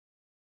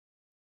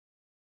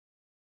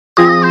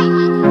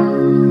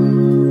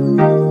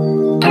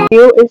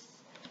do is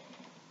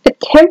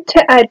attempt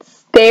to add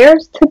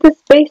stairs to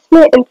this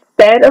basement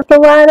instead of the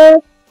ladder,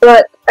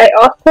 but I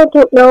also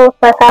don't know if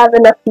I have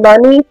enough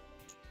money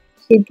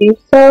to do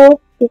so,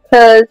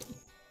 because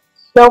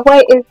Snow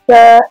White is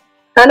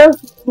kind of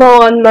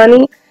low on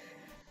money,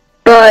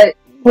 but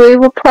we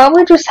will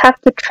probably just have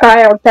to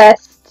try our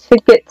best to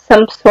get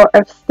some sort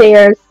of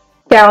stairs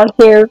down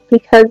here,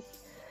 because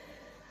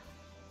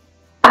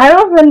I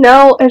don't even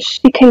know if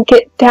she can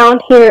get down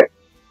here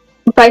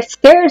by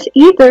stairs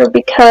either,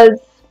 because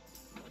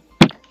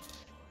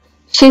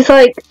she's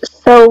like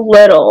so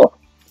little.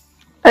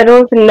 I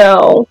don't even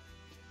know.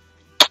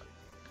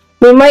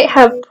 We might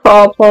have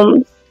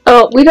problems.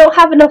 Oh, we don't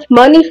have enough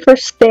money for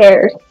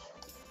stairs.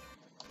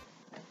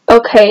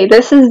 Okay,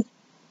 this is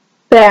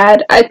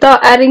bad. I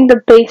thought adding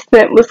the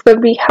basement was going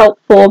to be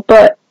helpful,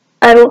 but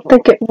I don't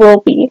think it will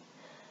be.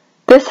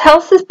 This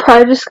house is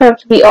probably just going to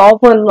have to be all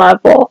one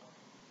level.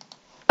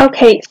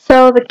 Okay,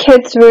 so the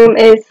kids' room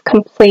is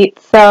complete,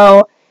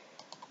 so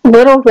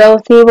little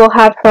Rosie will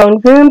have her own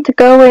room to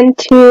go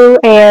into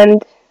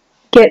and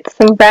get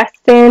some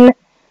rest in.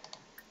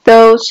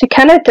 Though she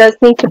kind of does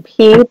need to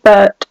pee,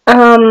 but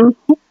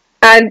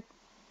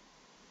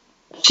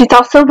she's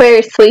also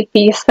very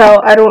sleepy, so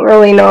I don't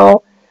really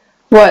know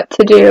what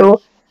to do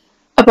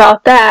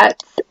about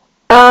that.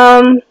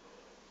 So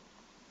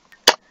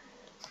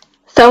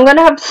I'm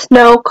gonna have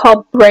Snow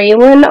call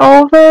Braylon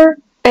over,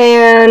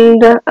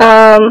 and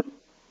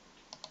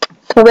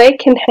so they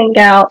can hang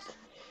out.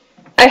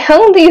 I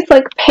hung these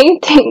like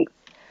paintings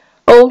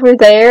over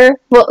there.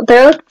 Well,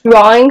 they're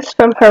drawings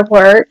from her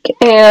work,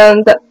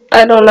 and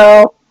I don't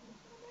know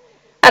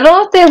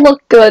if they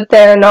look good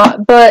there or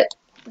not, but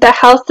the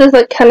house is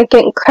like kind of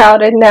getting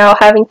crowded now,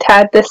 having to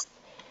add this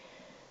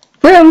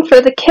room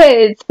for the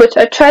kids, which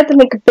I tried to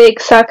make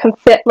big so I can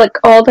fit like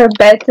all their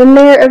beds in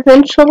there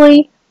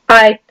eventually.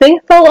 I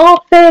think they'll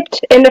all fit,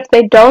 and if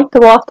they don't,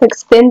 they'll have to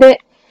extend it.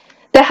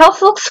 The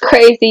house looks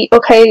crazy.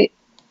 Okay,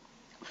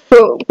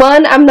 for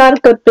one, I'm not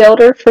a good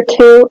builder. For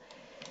two,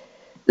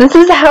 this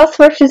is a house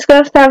where she's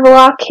going to have a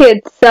lot of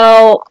kids,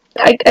 so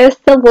I guess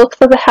the looks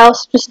of the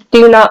house just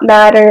do not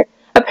matter.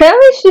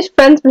 Apparently she's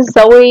friends with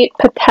Zoe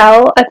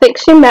Patel. I think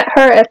she met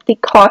her at the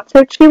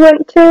concert she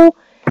went to.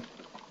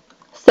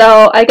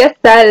 So I guess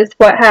that is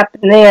what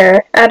happened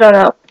there. I don't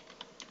know.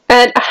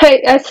 And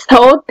I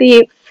sold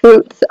the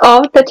fruits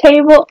off the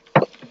table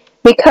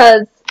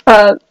because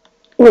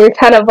we were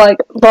kind of like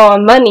low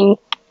on money.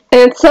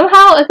 And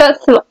somehow I got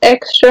some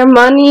extra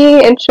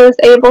money, and I was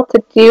able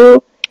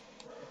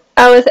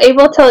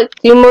to like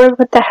do more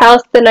with the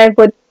house than I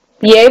would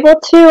be able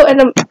to,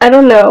 and I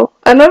don't know.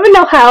 I don't even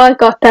know how I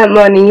got that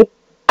money.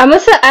 I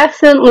must have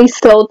accidentally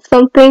sold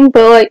something,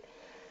 but like,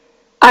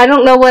 I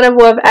don't know what I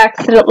would have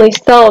accidentally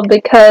sold,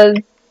 because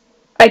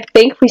I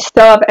think we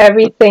still have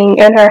everything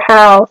in her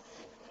house.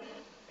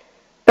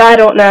 But I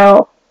don't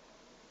know.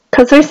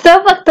 Because we still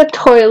have like the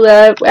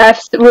toilet,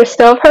 we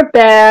still have her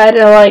bed,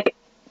 and like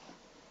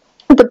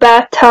the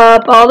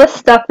bathtub, all the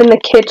stuff in the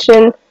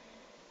kitchen.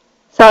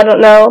 So I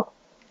don't know.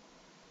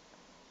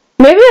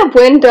 Maybe a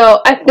window.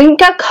 I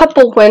think a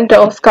couple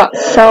windows got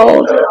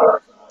sold.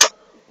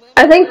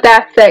 I think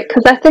that's it,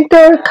 because I think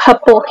there were a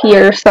couple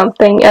here or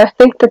something, and I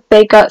think that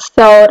they got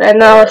sold, and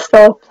now we're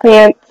selling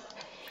plants.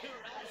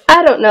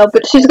 I don't know,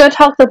 but she's going to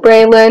talk to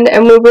Braylon,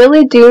 and we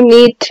really do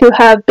need to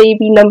have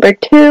baby number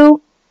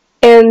 2,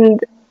 and,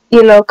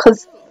 you know,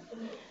 because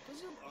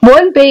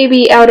one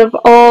baby out of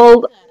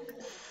all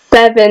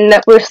 7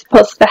 that we're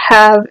supposed to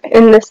have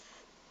in this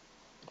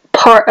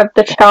part of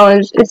the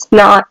challenge is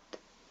not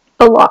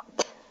a lot.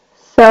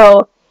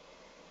 So,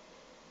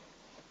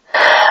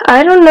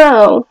 I don't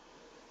know.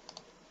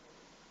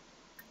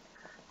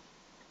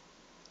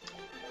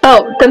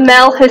 Oh, the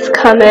mail has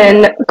come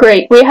in.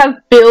 Great. We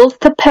have bills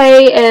to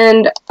pay,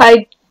 and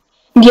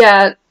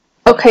yeah.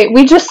 Okay,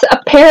 we just,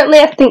 apparently,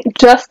 I think,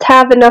 just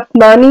have enough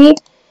money.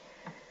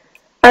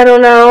 I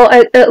don't know.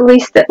 At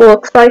least it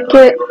looks like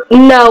it.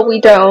 No, we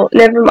don't.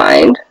 Never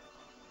mind.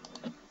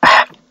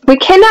 We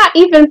cannot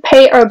even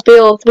pay our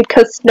bills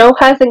because Snow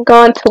hasn't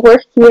gone to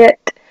work yet.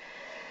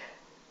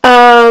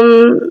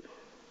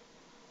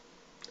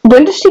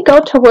 When does she go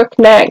to work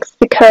next?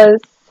 Because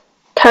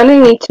kind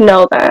of need to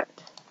know that.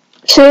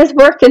 She is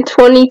working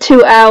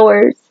 22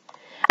 hours.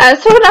 I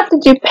also would have to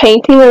do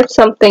painting or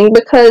something,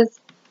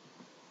 because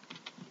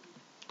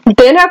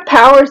then our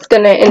power's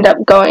gonna end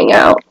up going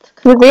out.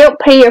 Because we don't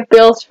pay your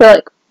bills for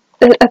like,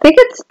 I think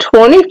it's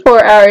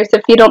 24 hours.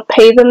 If you don't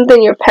pay them,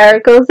 then your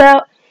power goes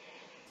out.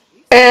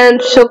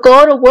 And she'll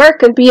go to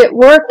work and be at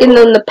work, and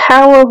then the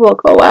power will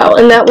go out.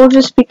 And that will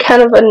just be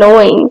kind of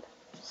annoying.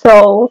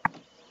 So,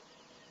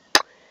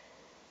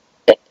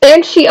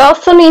 and she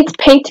also needs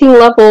painting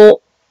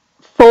level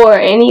 4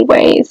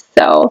 anyways,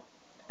 so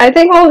I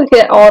think we'll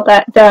get all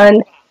that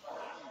done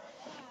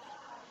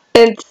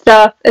and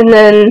stuff, and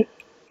then,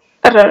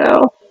 I don't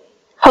know,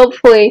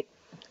 hopefully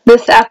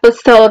this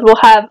episode will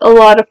have a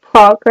lot of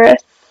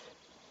progress,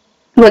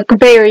 like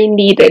very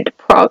needed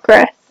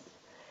progress.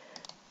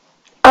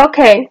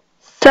 Okay,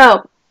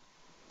 so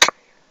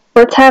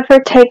Let's have her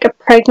take a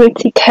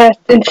pregnancy test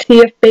and see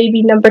if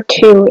baby number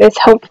 2 is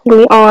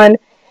hopefully on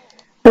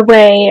the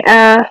way.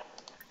 I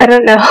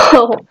don't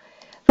know.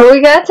 But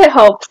we got to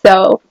hope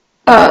so.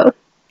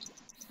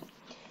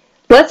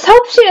 Let's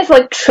hope she has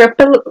like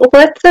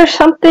triplets or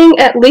something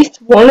at least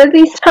one of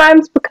these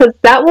times, because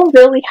that will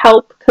really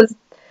help, because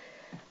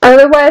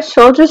otherwise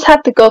she'll just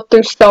have to go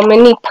through so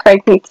many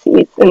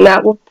pregnancies and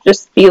that will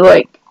just be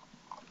like,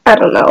 I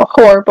don't know,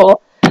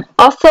 horrible.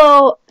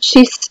 Also,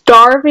 she's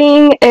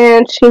starving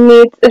and she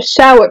needs a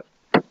shower.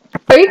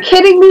 Are you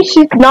kidding me?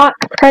 She's not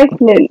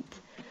pregnant.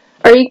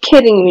 Are you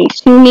kidding me?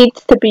 She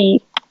needs to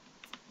be.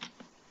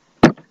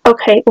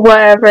 Okay,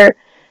 whatever.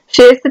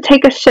 She has to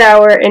take a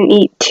shower and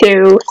eat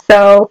too,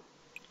 so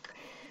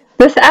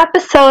this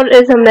episode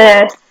is a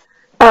mess.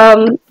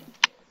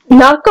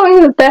 Not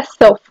going the best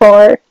so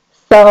far,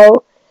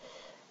 so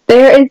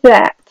there is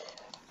that.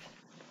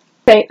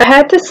 Okay, I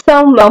had to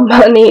sell my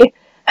money.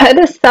 I had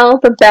to sell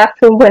the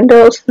bathroom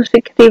windows so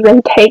she could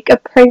even take a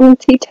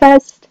pregnancy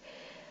test,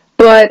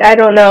 but I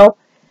don't know.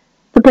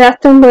 The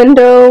bathroom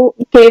window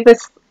gave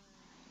us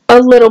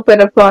a little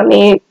bit of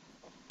money.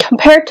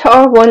 Compared to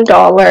our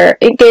 $1,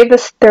 it gave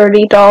us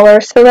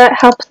 $30, so that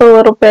helps a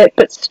little bit,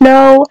 but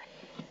Snow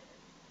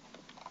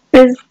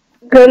is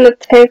gonna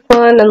take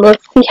one, and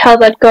let's see how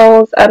that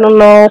goes. I don't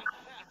know.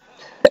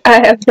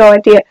 I have no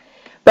idea.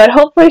 But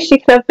hopefully she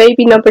can have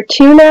baby number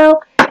 2 now,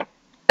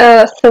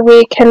 so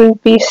we can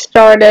be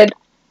started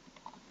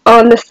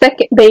on the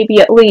second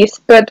baby at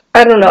least. But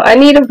I don't know. I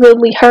need to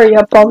really hurry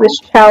up on this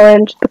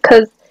challenge,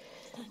 because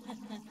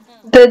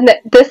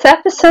this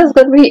episode is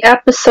going to be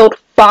episode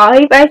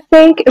 5, I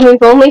think, and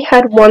we've only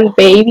had one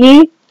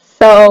baby,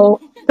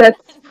 so that's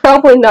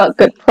probably not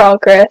good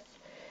progress.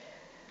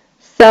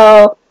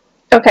 So,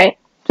 okay,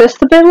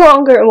 just a bit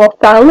longer and we'll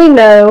finally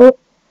know.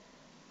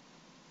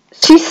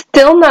 She's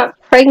still not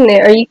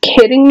pregnant, are you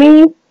kidding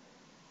me?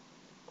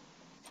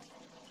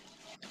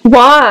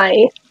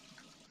 Why?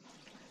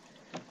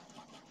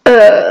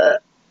 And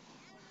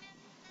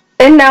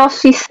now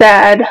she's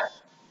sad.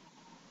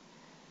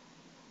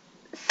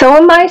 So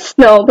am I,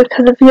 Snow,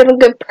 because if you don't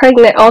get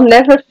pregnant, I'll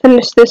never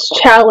finish this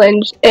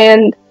challenge,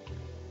 and,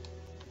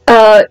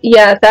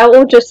 yeah, that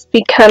will just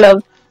be kind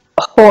of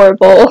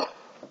horrible.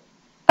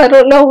 I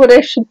don't know what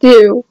I should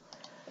do.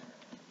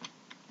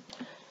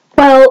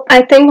 Well,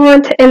 I think I'm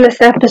going to end this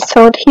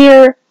episode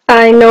here.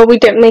 I know we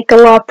didn't make a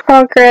lot of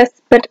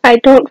progress, but I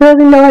don't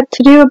really know what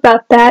to do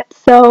about that,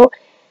 so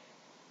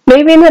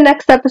maybe in the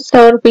next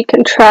episode we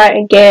can try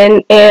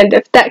again, and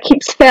if that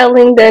keeps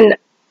failing, then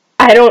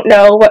I don't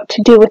know what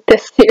to do with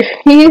this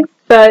series.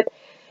 But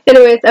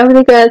anyways, I hope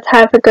you guys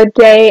have a good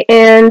day,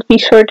 and be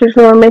sure to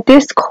join my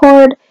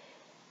Discord.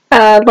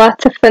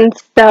 Lots of fun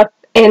stuff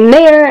in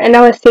there, and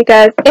I will see you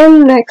guys in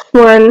the next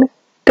one.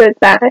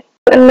 Goodbye.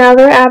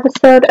 Another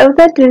episode of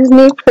the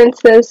Disney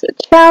Princess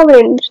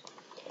Challenge.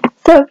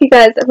 So if you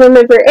guys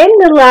remember, in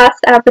the last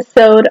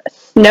episode,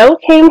 Snow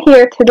came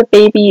here to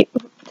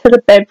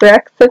the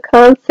Bebrexa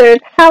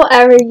concert,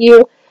 however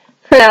you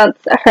pronounce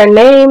her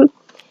name,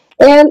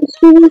 and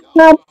she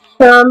had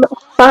some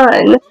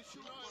fun.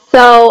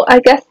 So I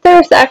guess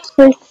there's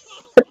actually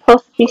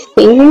supposed to be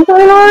singing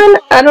going on.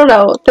 I don't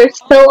know. They're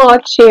still all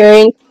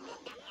cheering,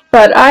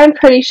 but I'm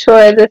pretty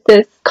sure that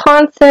this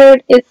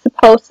concert is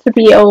supposed to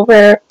be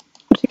over.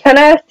 She kind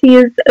of has to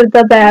use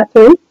the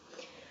bathroom.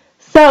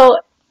 So,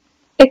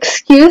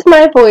 excuse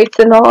my voice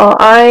and all.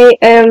 I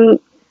am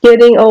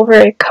getting over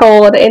a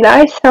cold and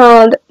I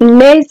sound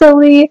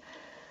nasally.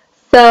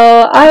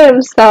 So, I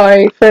am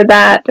sorry for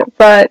that.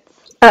 But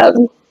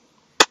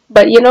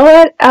you know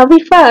what? I'll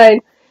be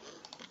fine.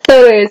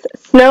 So anyways,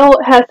 Snow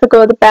has to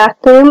go to the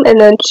bathroom and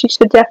then she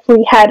should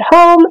definitely head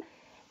home.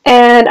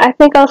 And I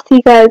think I'll see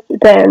you guys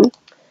then.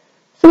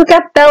 So we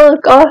got Bella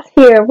Goth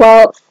here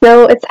while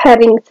Snow is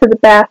heading to the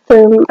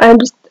bathroom. I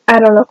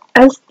don't know.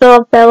 I just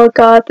love Bella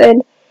Goth,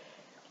 and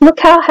look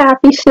how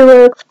happy she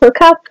looks. Look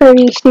how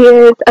pretty she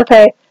is.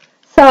 Okay,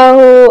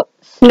 so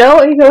Snow,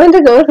 are you going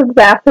to go to the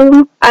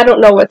bathroom? I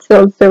don't know what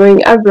Snow's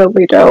doing. I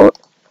really don't.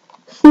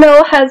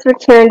 Snow has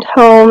returned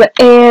home,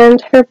 and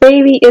her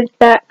baby is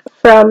back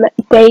from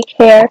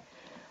daycare.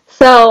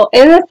 So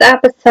in this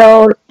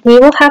episode, we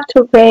will have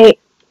to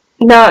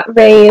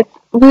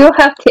we will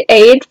have to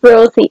age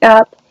Rosie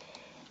up,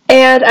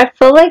 and I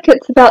feel like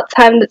it's about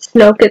time that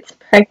Snow gets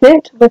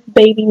pregnant with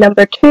baby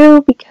number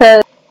 2,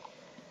 because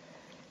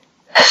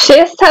she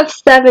has to have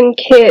 7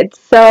 kids,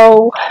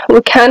 so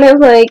we kind of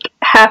like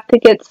have to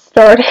get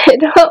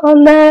started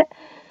on that,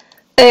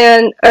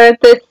 and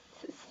this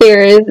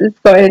series is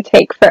going to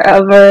take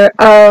forever.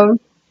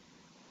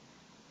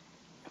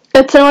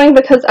 It's annoying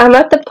because I'm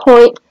at the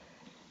point,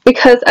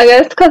 because I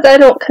guess because I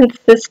don't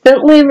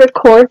consistently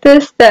record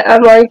this, that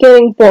I'm already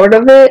getting bored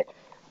of it.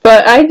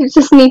 But I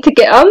just need to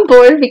get on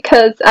board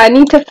because I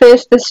need to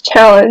finish this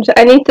challenge.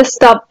 I need to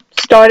stop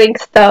starting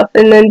stuff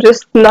and then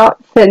just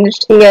not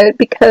finishing it,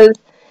 because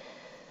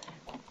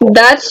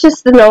that's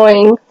just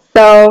annoying.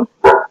 So,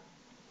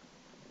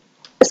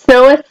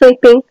 Snow is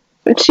sleeping.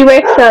 When she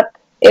wakes up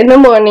in the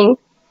morning,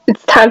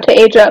 it's time to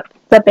age up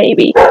the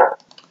baby.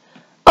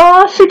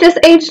 Oh, she just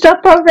aged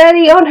up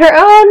already on her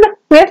own.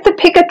 We have to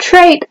pick a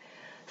trait.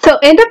 So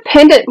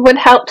independent would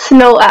help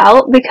Snow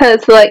out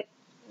because, like,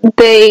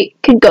 they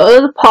could go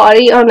to the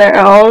potty on their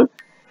own.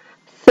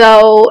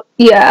 So,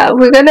 yeah,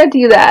 we're gonna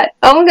do that.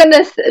 Oh my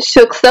goodness,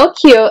 she looks so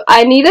cute.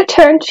 I need to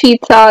turn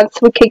sheets on so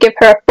we can give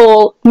her a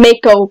full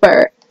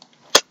makeover.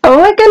 Oh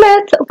my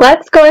goodness,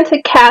 let's go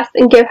into Cass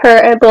and give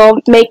her a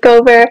little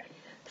makeover.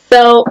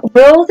 So,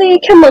 Rosie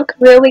can look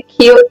really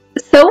cute.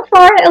 So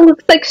far, it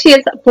looks like she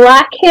has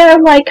black hair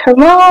like her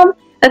mom.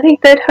 I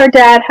think that her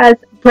dad has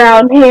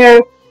brown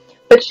hair,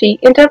 but she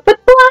ended up with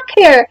black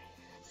hair.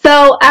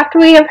 So, after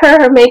we give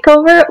her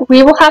makeover,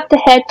 we will have to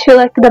head to,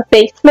 like, the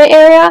basement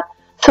area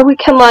so we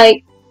can,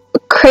 like,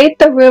 create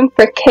the room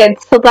for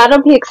kids. So,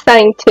 that'll be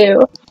exciting,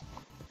 too.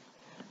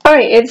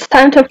 Alright, it's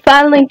time to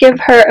finally give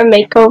her a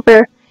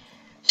makeover.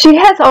 She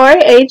has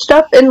already aged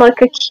up in,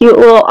 like, a cute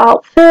little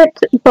outfit,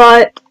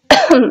 but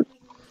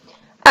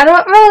I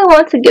don't really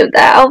want to give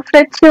that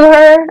outfit to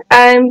her.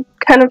 I'm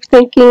kind of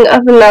thinking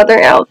of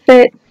another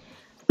outfit.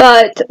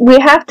 But we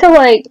have to,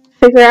 like,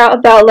 figure out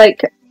about,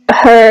 like,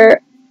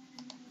 her,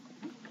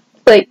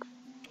 like,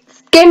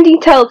 skin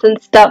details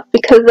and stuff.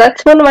 Because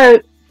that's one of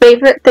my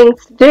favorite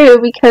things to do.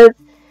 Because,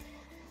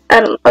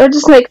 I don't know, it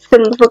just makes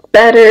them look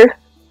better.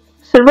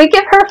 Should we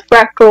give her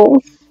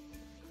freckles?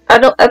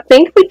 I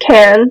think we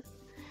can.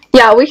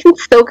 Yeah, we can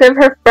still give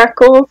her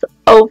freckles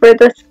over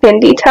the skin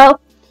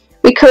detail.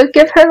 We could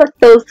give her like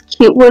those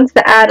cute ones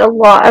that add a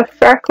lot of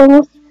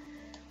freckles.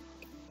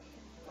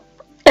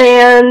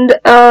 And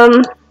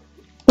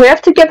we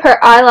have to give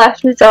her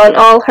eyelashes on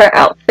all her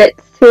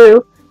outfits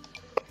too.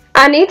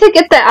 I need to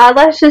get the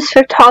eyelashes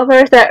for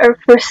toddlers that are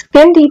for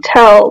skin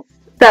details.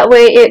 That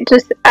way it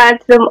just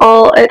adds them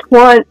all at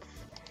once.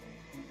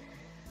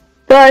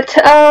 But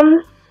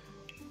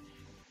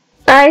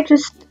I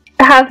just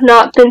have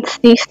not been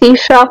CC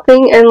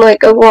shopping in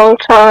like a long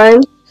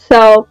time.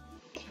 So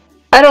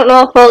I don't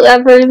know if I'll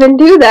ever even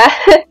do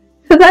that.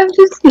 Because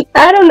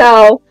I don't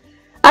know.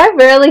 I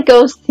rarely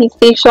go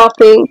CC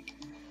shopping.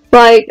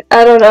 Like,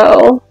 I don't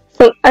know.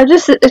 So I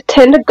just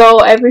tend to go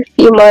every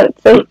few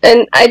months.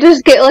 And I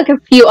just get like a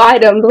few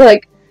items.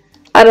 Like,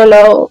 I don't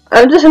know.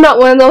 I'm just not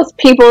one of those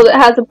people that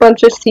has a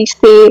bunch of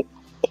CC.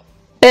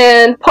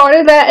 And part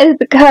of that is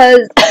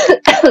because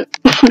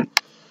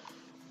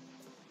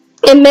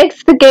it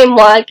makes the game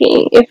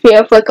laggy if you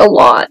have like a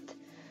lot.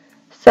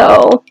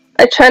 So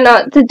I try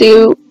not to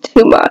do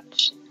too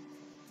much.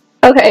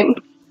 Okay,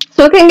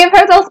 so we can give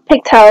her those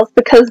pigtails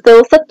because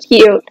those look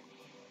cute.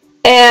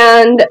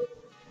 And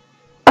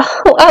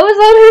I was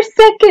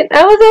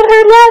on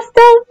her last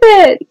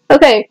outfit.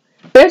 Okay,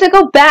 we have to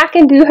go back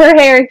and do her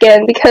hair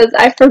again because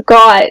I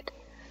forgot.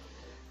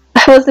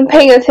 I wasn't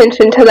paying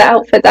attention to the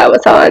outfit that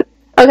was on.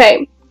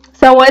 Okay,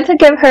 so I wanted to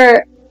give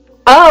her...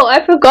 Oh,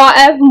 I forgot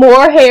I have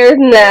more hair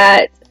than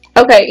that.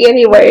 Okay,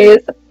 anyways,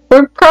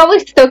 we're probably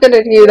still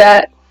gonna do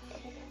that.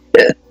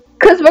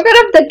 Because we're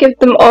gonna have to give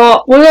them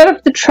all... We're gonna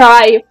have to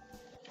try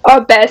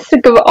our best to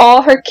give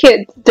all her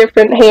kids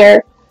different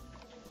hair.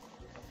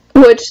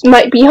 Which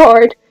might be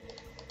hard.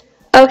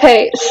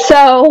 Okay,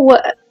 so...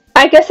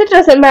 I guess it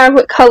doesn't matter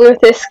what color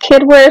this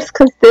kid wears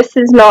because this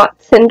is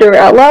not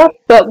Cinderella.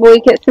 But when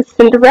we get to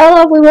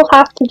Cinderella, we will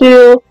have to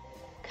do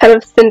kind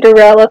of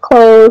Cinderella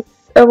clothes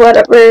or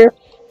whatever.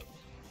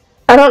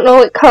 I don't know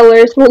what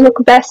colors will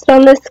look best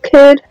on this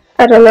kid.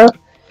 I don't know.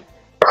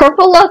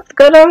 Purple looks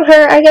good on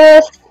her, I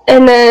guess.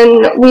 And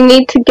then we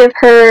need to give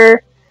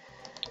her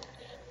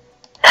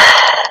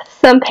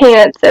some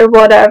pants or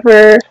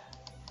whatever.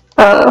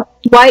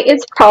 White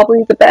is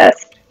probably the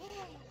best.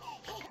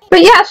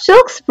 But yeah, she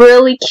looks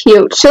really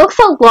cute. She looks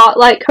a lot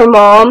like her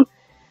mom.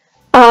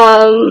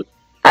 I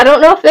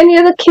don't know if any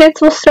of the kids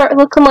will start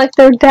looking like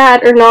their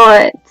dad or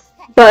not.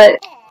 But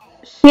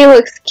she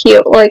looks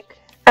cute. Like,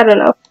 I don't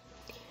know.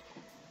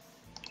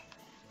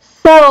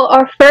 So,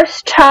 our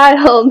first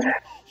child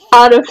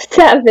out of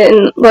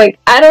 7. Like,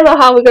 I don't know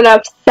how we're gonna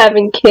have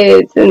 7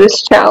 kids in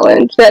this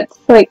challenge. That's,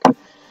 like,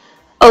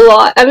 a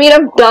lot. I mean,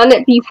 I've done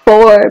it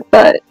before,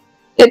 but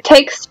it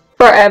takes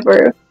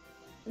forever.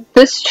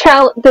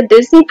 The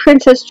Disney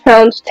Princess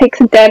Challenge takes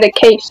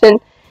dedication,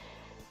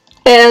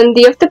 and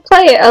you have to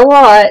play it a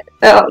lot,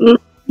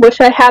 which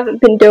I haven't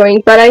been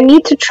doing, but I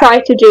need to try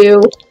to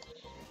do,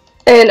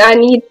 and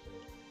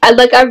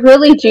I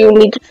really do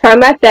need to try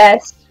my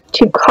best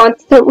to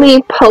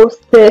constantly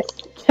post this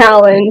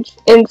challenge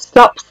and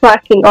stop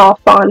slacking off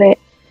on it,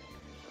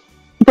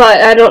 but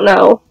I don't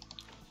know.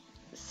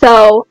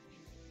 So,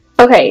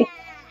 okay,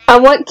 I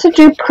want to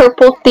do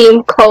purple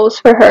themed clothes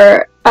for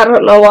her. I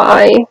don't know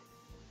why.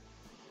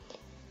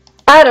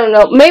 I don't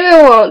know. Maybe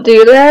we won't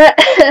do that.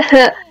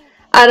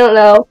 I don't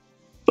know.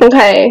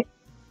 Okay.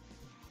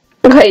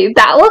 Okay,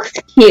 that looks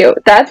cute.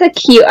 That's a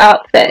cute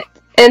outfit.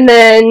 And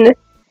then,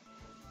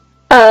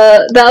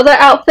 the other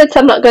outfits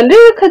I'm not gonna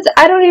do because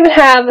I don't even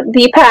have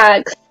the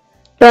packs.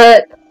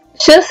 But,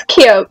 just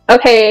cute.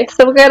 Okay,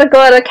 so we're gonna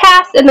go to the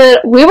cast and then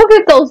we will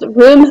get those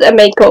rooms a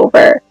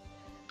makeover.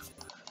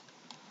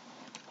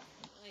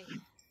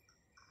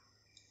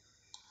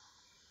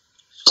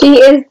 She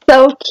is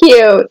so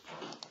cute.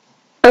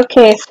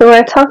 Okay, so when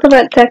I talked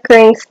about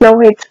decorating Snow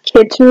White's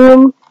kids'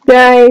 room,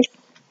 guys,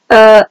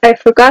 I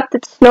forgot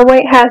that Snow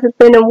White hasn't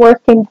been in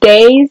work in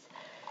days.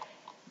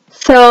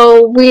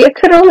 So we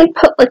could only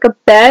put like a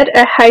bed,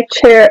 a high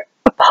chair,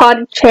 a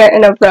potted chair,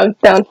 and a rug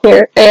down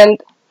here. And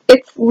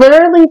it's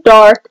literally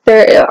dark.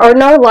 There are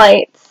no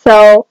lights,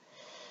 so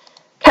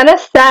kind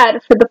of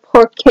sad for the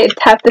poor kid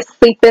to have to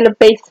sleep in a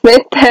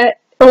basement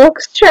that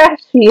looks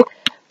trashy.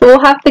 But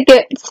we'll have to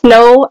get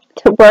Snow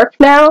to work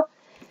now.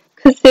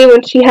 Because see,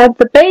 when she had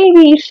the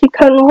baby, she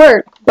couldn't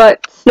work.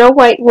 But Snow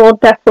White will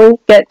definitely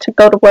get to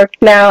go to work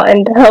now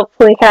and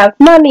hopefully have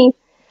money.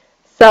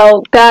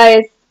 So,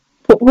 guys,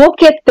 we'll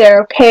get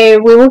there, okay?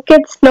 We will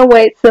get Snow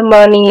White some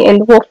money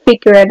and we'll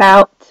figure it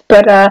out.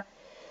 But,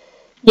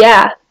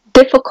 yeah,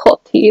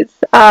 difficulties.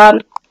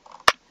 Rosie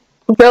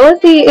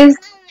is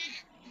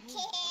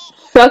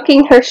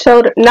shrugging her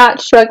shoulder, not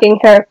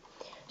shrugging her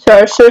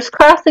shoulder. She was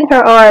crossing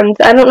her arms.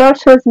 I don't know if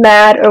she was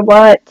mad or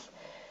what.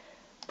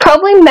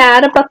 Probably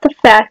mad about the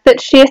fact that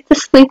she has to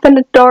sleep in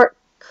a dark,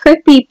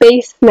 creepy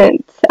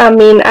basement. I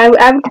mean, I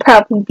would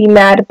probably be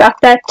mad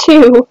about that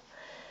too.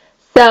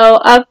 So,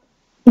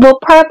 we'll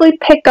probably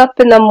pick up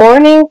in the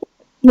morning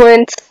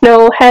when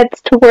Snow heads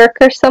to work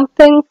or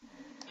something.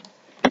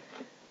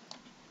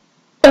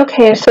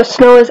 Okay, so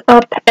Snow is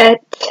up at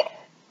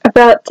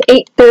about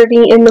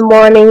 8:30 in the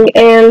morning,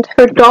 and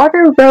her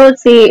daughter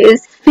Rosie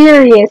is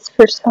furious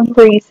for some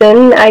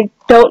reason. I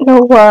don't know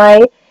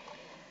why.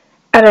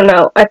 I don't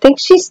know. I think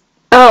she's...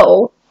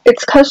 Oh,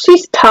 it's because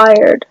she's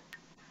tired.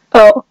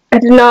 Oh, I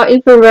did not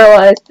even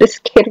realize this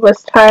kid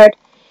was tired.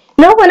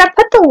 You know, when I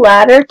put the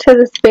ladder to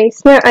this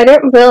basement, I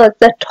didn't realize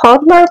that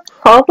toddler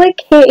probably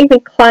can't even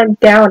climb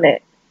down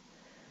it.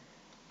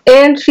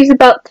 And she's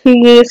about to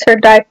use her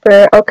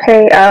diaper.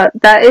 Okay,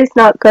 that is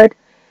not good.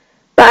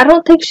 But I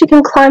don't think she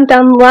can climb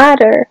down the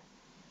ladder.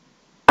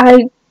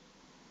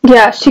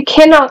 Yeah, she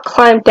cannot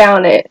climb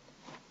down it.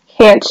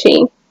 Can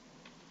she?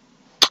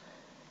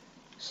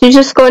 She's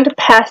just going to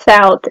pass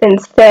out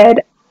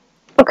instead.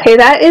 Okay,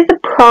 that is a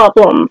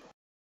problem.